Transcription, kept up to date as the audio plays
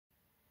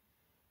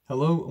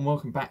Hello and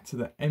welcome back to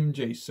the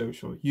MJ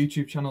Social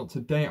YouTube channel.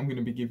 Today I'm going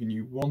to be giving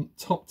you one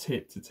top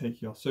tip to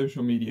take your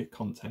social media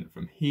content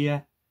from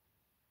here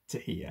to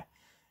here.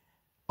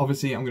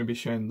 Obviously I'm going to be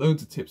sharing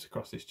loads of tips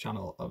across this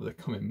channel over the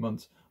coming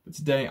months, but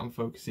today I'm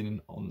focusing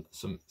on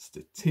some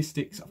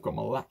statistics. I've got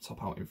my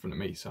laptop out in front of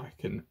me so I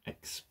can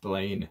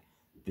explain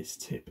this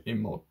tip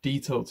in more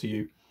detail to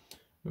you.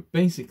 But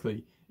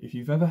basically, if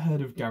you've ever heard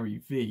of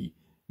Gary Vee,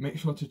 make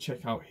sure to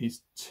check out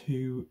his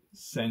 2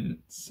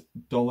 cents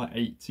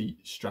 $1.80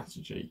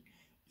 strategy.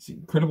 It's an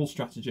incredible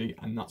strategy,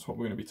 and that's what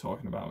we're going to be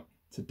talking about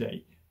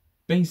today.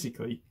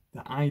 Basically,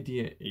 the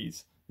idea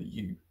is that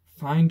you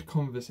find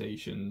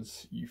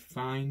conversations, you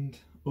find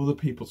other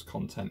people's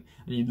content,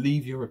 and you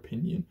leave your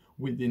opinion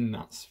within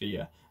that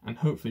sphere. And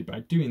hopefully by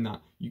doing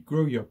that, you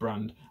grow your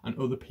brand and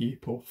other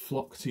people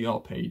flock to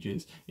your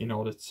pages in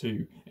order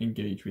to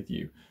engage with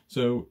you.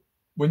 So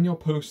when you're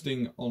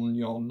posting on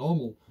your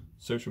normal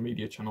social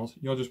media channels,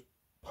 you're just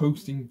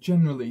posting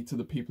generally to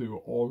the people who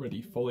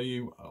already follow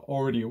you, are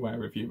already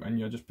aware of you, and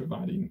you're just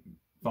providing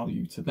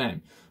value to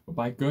them. But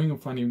by going and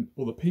finding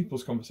other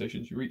people's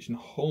conversations, you're reaching a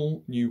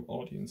whole new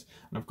audience.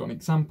 And I've got an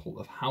example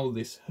of how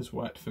this has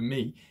worked for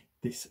me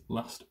this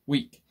last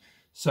week.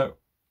 So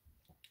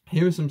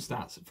here are some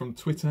stats from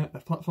Twitter, a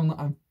platform that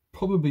I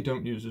probably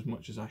don't use as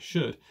much as I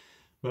should,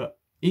 but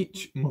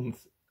each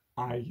month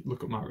I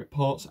look at my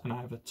reports and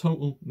I have a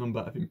total number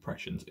of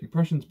impressions.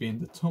 Impressions being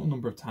the total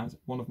number of times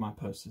one of my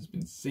posts has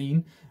been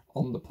seen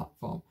on the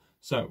platform.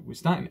 So we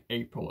start in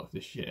April of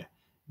this year.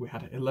 We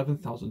had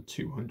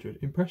 11,200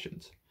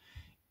 impressions.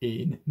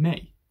 In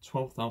May,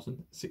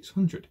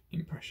 12,600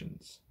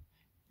 impressions.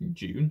 In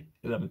June,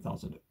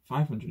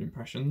 11,500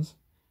 impressions.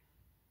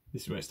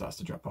 This is where it starts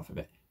to drop off a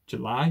bit.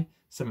 July,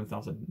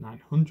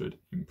 7,900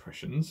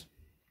 impressions.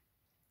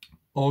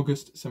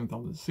 August,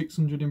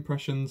 7,600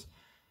 impressions.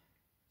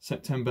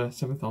 September,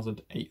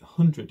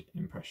 7,800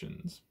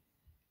 impressions.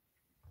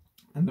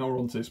 And now we're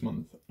on to this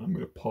month. I'm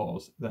going to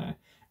pause there.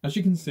 As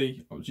you can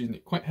see, I was using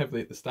it quite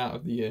heavily at the start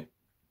of the year,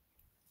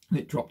 and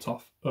it dropped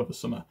off over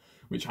summer,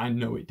 which I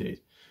know it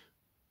did.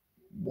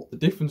 What the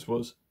difference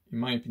was, in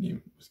my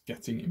opinion, was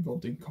getting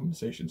involved in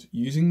conversations,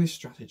 using this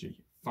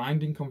strategy,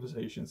 finding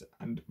conversations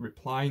and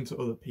replying to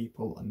other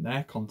people and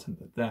their content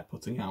that they're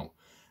putting out.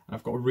 And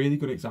I've got a really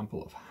good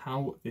example of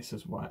how this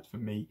has worked for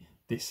me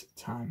this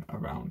time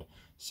around.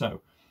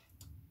 So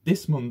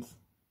this month,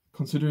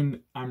 considering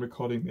I'm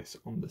recording this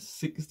on the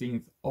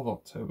 16th of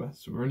October,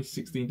 so we're only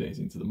 16 days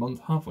into the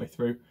month, halfway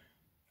through,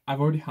 I've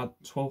already had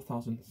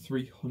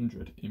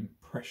 12,300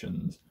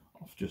 impressions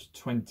of just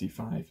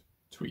 25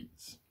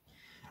 tweets.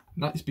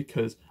 And that is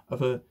because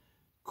of a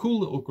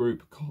cool little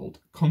group called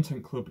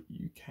Content Club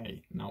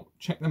UK. Now,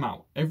 check them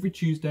out. Every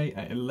Tuesday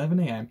at 11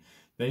 AM,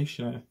 they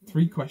share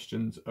 3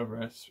 questions over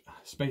a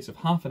space of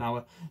half an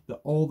hour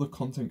that all the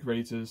content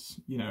creators,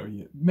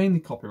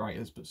 mainly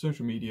copywriters, but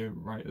social media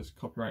writers,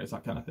 copywriters,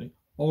 that kind of thing,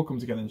 all come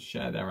together and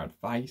share their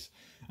advice.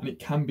 And it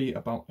can be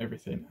about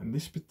everything. And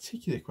this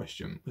particular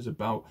question was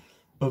about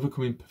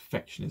overcoming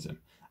perfectionism.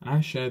 And I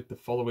shared the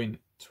following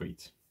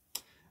tweet.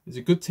 There's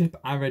a good tip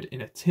I read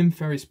in a Tim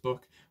Ferriss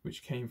book,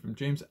 which came from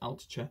James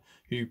Altucher,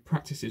 who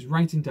practices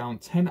writing down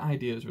 10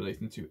 ideas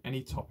relating to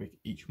any topic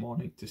each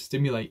morning to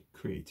stimulate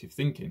creative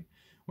thinking.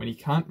 When he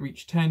can't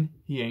reach 10,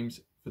 he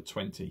aims for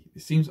 20.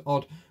 It seems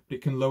odd, but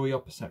it can lower your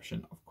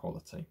perception of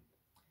quality.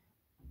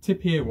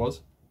 Tip here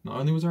was, not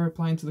only was I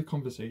replying to the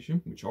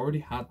conversation, which already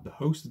had the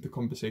host of the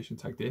conversation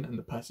tagged in and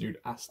the person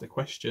who'd asked the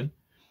question,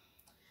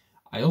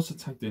 I also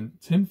tagged in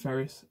Tim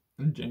Ferriss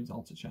and James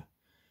Altucher.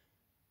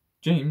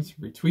 James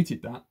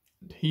retweeted that,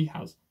 and he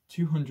has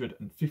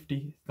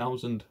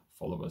 250,000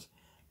 followers.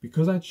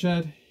 Because I'd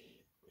shared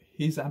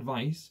his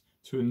advice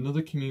to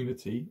another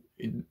community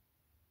in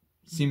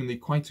seemingly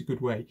quite a good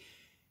way,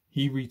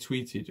 he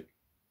retweeted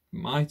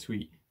my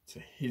tweet to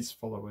his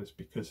followers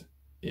because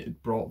it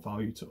had brought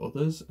value to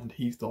others and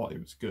he thought it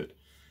was good.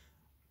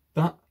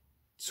 That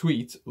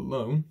tweet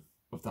alone,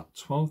 of that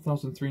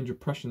 12,300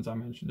 impressions I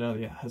mentioned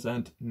earlier, has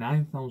earned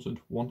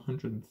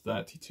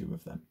 9,132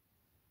 of them.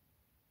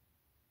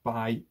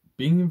 By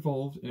being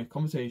involved in a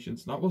conversation,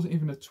 so that wasn't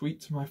even a tweet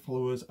to my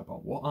followers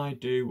about what I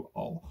do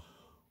or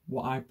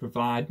what I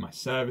provide, my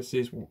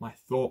services, what my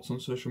thoughts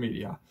on social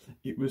media.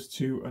 It was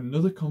to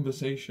another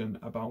conversation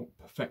about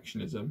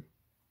perfectionism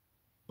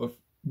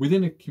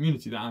within a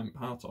community that I'm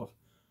part of,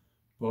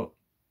 but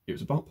it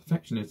was about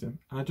perfectionism.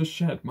 And I just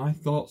shared my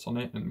thoughts on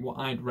it and what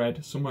I'd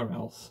read somewhere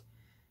else,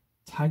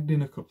 tagged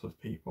in a couple of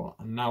people,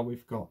 and now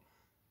we've got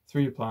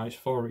 3 replies,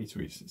 4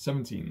 retweets,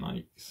 17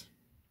 likes.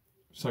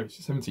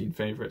 17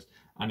 favourites,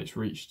 and it's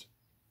reached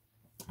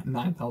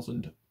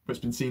 9,000, but it's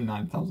been seen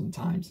 9,000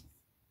 times.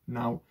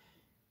 Now,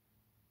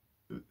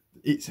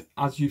 it's,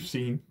 as you've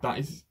seen, that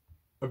is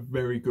a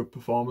very good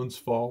performance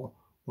for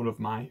one of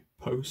my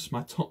posts.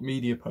 My top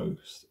media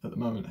post at the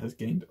moment has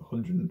gained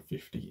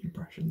 150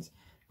 impressions.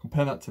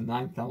 Compare that to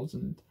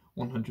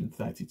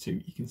 9,132.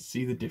 You can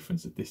see the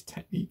difference that this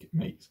technique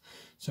makes.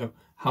 So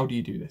how do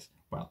you do this?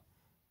 Well,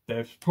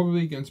 there's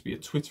probably going to be a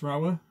Twitter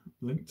hour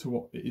linked to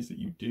what it is that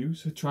you do,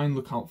 so try and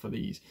look out for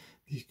these.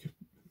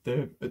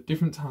 They're at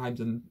different times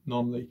and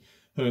normally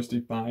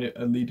hosted by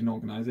a leading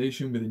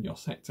organisation within your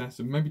sector.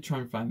 So maybe try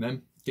and find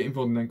them, get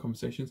involved in them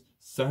conversations,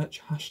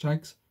 search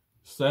hashtags,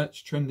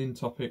 search trending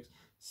topics,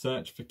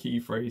 search for key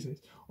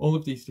phrases. All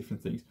of these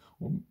different things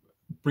will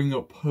bring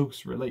up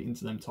posts relating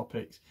to them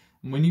topics.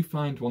 And when you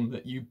find one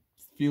that you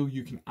feel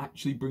you can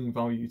actually bring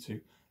value to,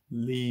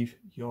 leave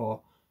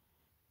your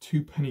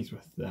 2 pennies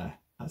worth there,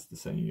 as the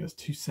saying goes,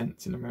 2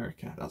 cents in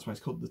America. That's why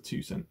it's called the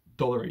 2 cent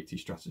 $1.80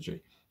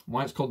 strategy.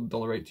 Why it's called the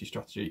 $1.80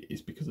 strategy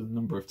is because of the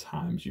number of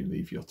times you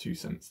leave your 2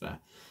 cents there.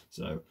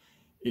 So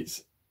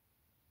it's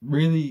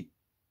really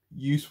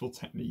useful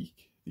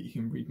technique that you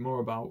can read more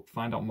about,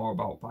 find out more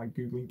about by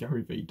Googling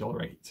Gary Vee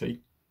 $1.80.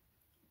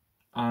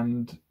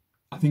 And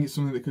I think it's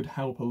something that could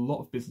help a lot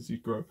of businesses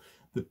grow.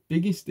 The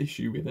biggest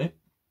issue with it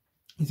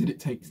is that it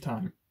takes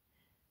time.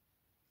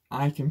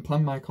 I can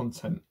plan my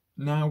content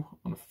now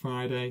on a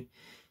Friday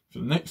for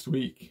the next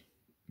week,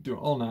 do it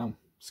all now,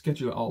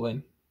 schedule it all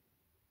in,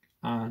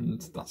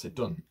 and that's it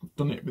done. I've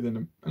done it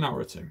within an hour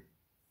or two.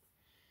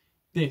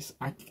 This,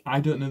 I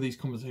don't know these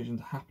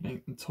conversations are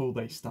happening until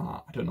they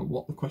start. I don't know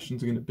what the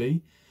questions are going to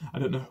be. I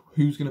don't know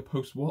who's going to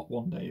post what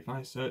one day. If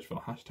I search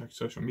for hashtag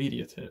social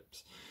media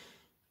tips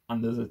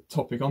and there's a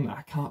topic on there,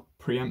 I can't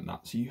preempt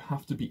that. So you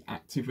have to be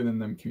active within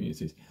them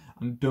communities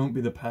and don't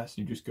be the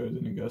person who just goes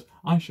in and goes,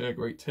 I share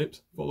great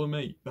tips, follow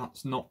me.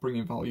 That's not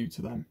bringing value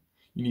to them.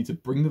 You need to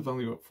bring the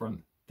value up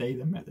front. They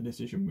then make the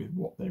decision with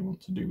what they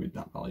want to do with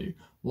that value.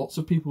 Lots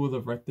of people will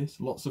have read this.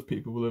 Lots of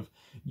people will have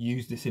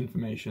used this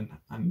information,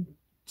 and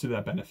to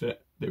their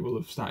benefit, they will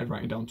have started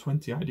writing down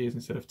 20 ideas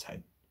instead of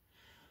 10.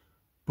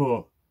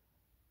 But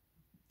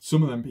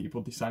some of them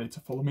people decided to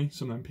follow me.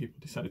 Some of them people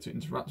decided to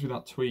interact with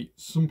that tweet.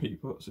 Some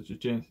people, such as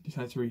James,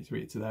 decided to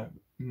retweet it to their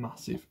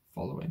massive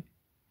following.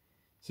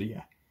 So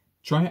yeah,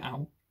 try it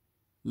out.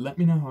 Let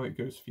me know how it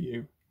goes for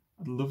you.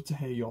 I'd love to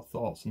hear your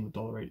thoughts on the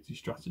 $1.80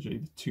 strategy,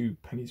 the 2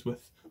 pennies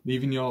worth,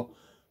 leaving your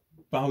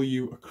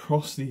value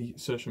across the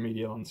social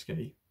media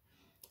landscape.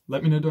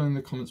 Let me know down in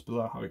the comments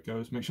below how it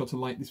goes. Make sure to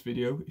like this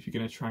video if you're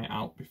going to try it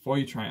out. Before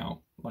you try it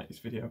out, like this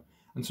video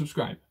and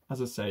subscribe.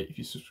 As I say, if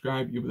you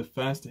subscribe, you'll be the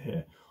first to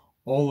hear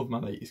all of my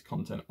latest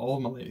content, all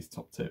of my latest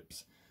top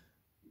tips,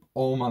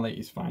 all my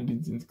latest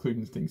findings,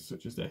 including things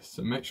such as this.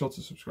 So make sure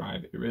to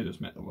subscribe. It really does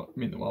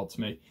mean the world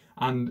to me.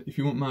 And if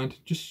you wouldn't mind,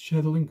 just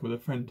share the link with a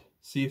friend.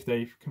 See if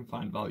they can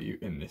find value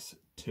in this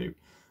too.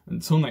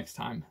 Until next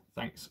time,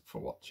 thanks for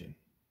watching.